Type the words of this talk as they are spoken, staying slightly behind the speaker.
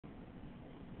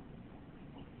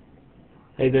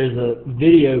Hey, there's a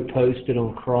video posted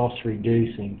on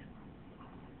cross-reducing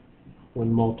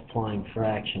when multiplying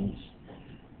fractions.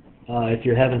 If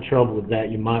you're having trouble with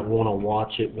that, you might want to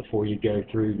watch it before you go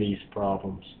through these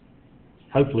problems.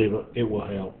 Hopefully it will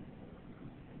help.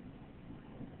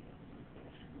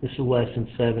 This is lesson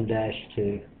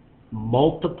 7-2,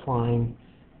 multiplying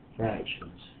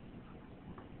fractions.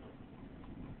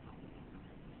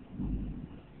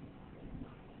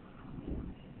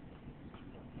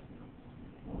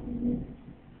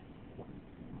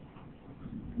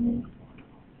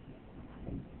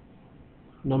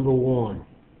 Number 1,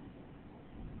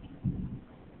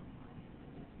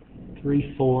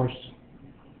 3/4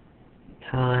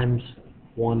 times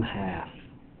 1/2.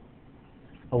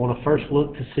 I want to first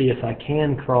look to see if I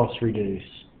can cross-reduce.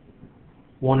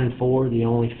 1 and 4, the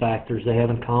only factors they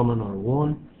have in common are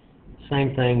 1.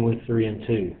 Same thing with 3 and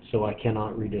 2, so I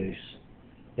cannot reduce.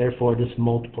 Therefore, just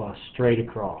multiply straight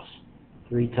across.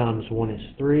 3 times 1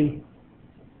 is 3,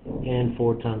 and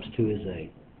 4 times 2 is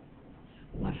 8.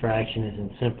 My fraction is in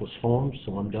simplest form,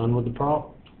 so I'm done with the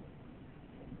problem.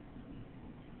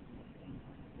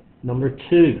 Number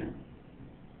 2,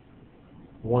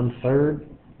 1/3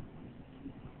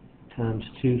 times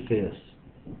 2/5.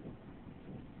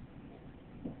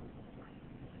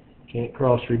 Can't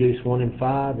cross-reduce 1 and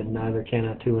 5, and neither can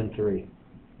I 2 and 3.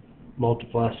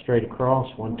 Multiply straight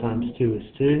across. 1 times 2 is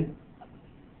 2.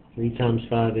 3 times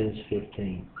 5 is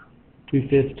 15.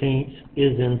 2/15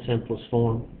 is in simplest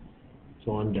form,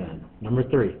 so I'm done. Number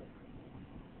 3,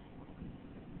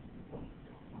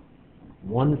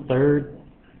 1/3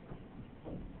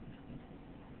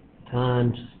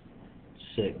 times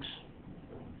 6.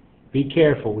 Be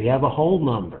careful, we have a whole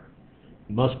number.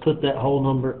 You must put that whole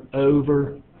number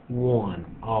over 1,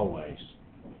 always.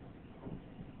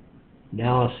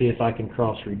 Now I'll see if I can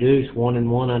cross-reduce. 1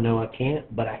 and 1 I know I can't,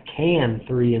 but I can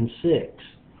 3 and 6.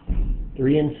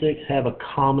 3 and 6 have a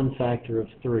common factor of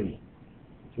 3.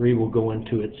 3 will go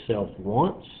into itself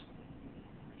once.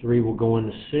 3 will go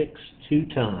into 6 2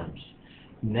 times.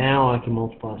 Now I can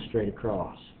multiply straight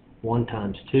across. 1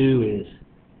 times 2 is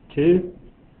 2.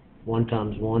 1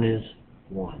 times 1 is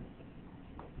 1.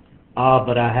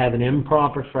 But I have an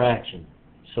improper fraction,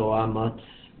 so I must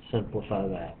simplify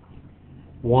that.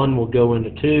 1 will go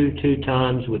into 2 2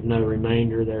 times with no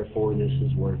remainder, therefore this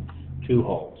is worth 2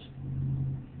 wholes.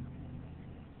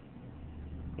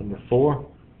 Number 4,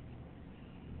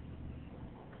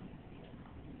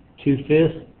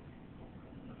 2/5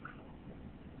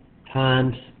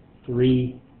 times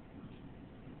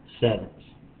 3/7.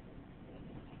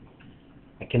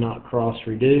 I cannot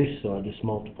cross-reduce, so I just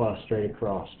multiply straight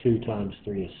across. 2 times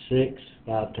 3 is 6.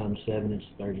 5 times 7 is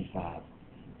 35.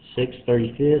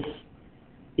 6/35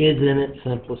 is in its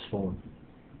simplest form.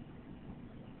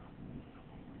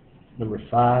 Number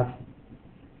 5,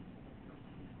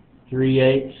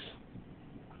 3/8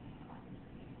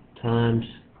 times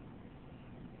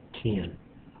 10.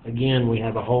 Again, we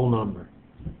have a whole number,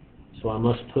 so I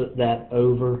must put that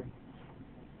over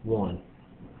 1.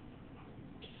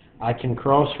 I can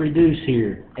cross-reduce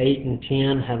here. 8 and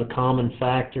 10 have a common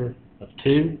factor of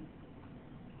 2.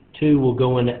 2 will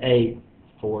go into 8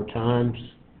 4 times.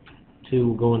 2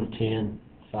 will go into 10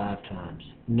 5 times.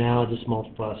 Now just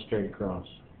multiply straight across.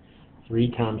 3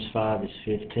 times 5 is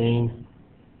 15.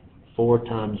 4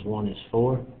 times 1 is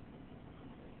 4.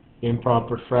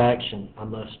 Improper fraction. I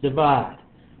must divide.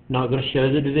 I'm not going to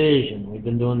show the division. We've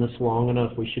been doing this long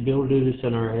enough. We should be able to do this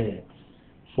in our head.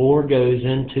 4 goes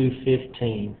into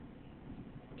 15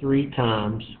 3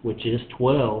 times, which is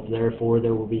 12. Therefore,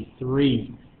 there will be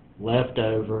 3 left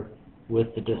over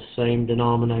with the same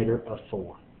denominator of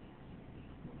 4.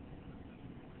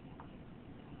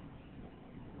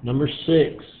 Number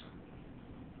 6,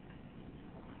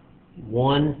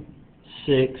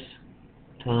 1/6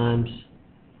 times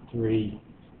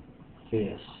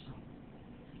 3/5.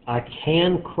 I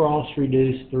can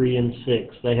cross-reduce 3 and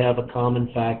 6. They have a common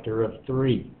factor of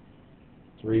 3.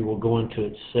 3 will go into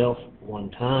itself 1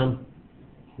 time.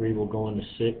 3 will go into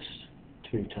 6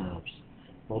 2 times.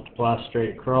 Multiply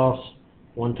straight across.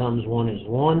 1 times 1 is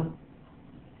 1.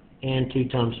 And 2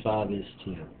 times 5 is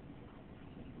 10.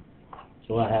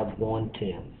 So I have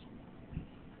 1/10.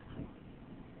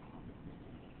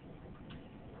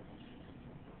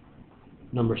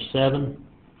 Number 7,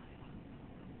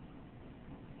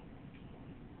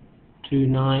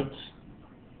 2/9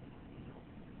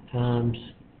 times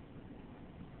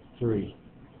 3.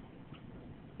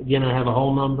 Again, I have a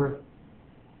whole number.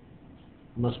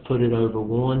 I must put it over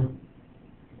 1.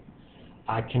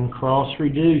 I can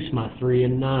cross-reduce my 3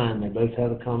 and 9. They both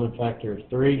have a common factor of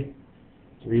 3.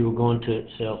 3 will go into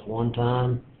itself 1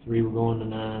 time. 3 will go into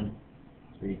 9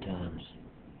 3 times.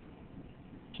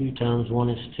 2 times 1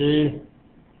 is 2,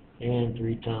 and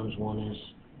 3 times 1 is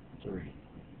 3.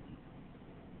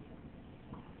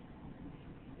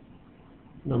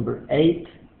 Number 8,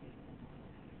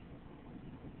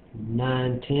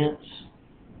 9/10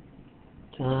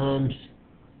 times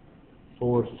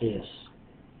 4/5.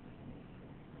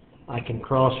 I can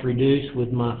cross reduce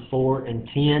with my 4 and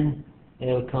 10. They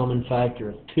have a common factor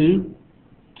of 2.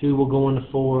 2 will go into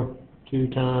 4 2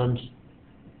 times.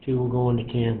 2 will go into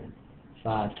 10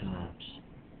 5 times.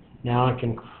 Now I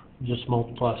can just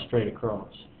multiply straight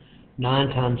across. 9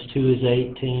 times 2 is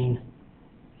 18.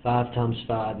 5 times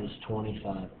 5 is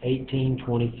 25.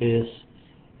 18/25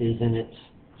 is in its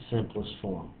simplest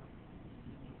form.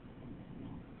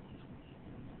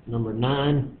 Number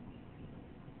 9,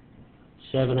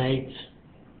 7/8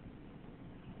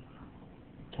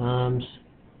 times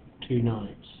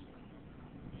 2/9.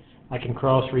 I can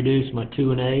cross reduce my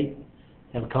 2 and 8.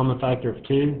 Have a common factor of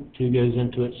 2. 2 goes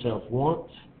into itself once.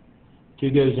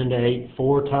 2 goes into 8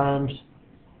 4 times.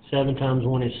 7 times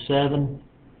 1 is 7.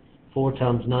 4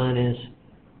 times 9 is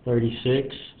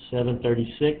 36.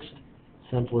 7/36,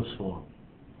 simplest form.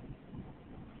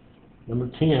 Number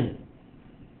 10,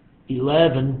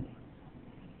 11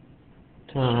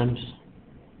 times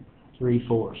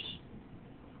 3/4.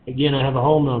 Again, I have a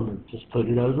whole number. Just put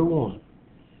it over 1.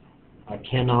 I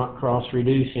cannot cross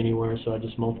reduce anywhere, so I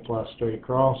just multiply straight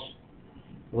across.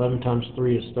 11 times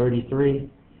 3 is 33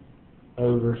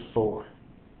 over 4.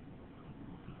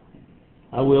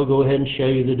 I will go ahead and show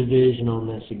you the division on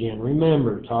this again.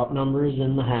 Remember, top number is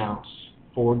in the house.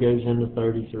 4 goes into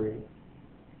 33.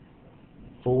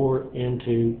 4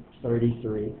 into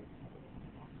 33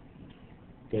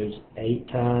 goes 8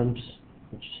 times,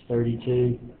 which is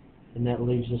 32, and that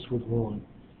leaves us with 1.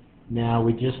 Now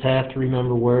we just have to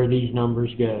remember where these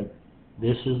numbers go.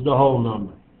 This is the whole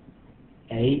number,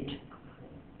 8.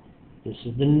 This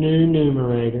is the new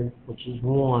numerator, which is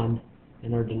 1,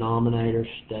 and our denominator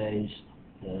stays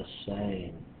the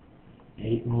same,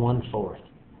 8 1/4.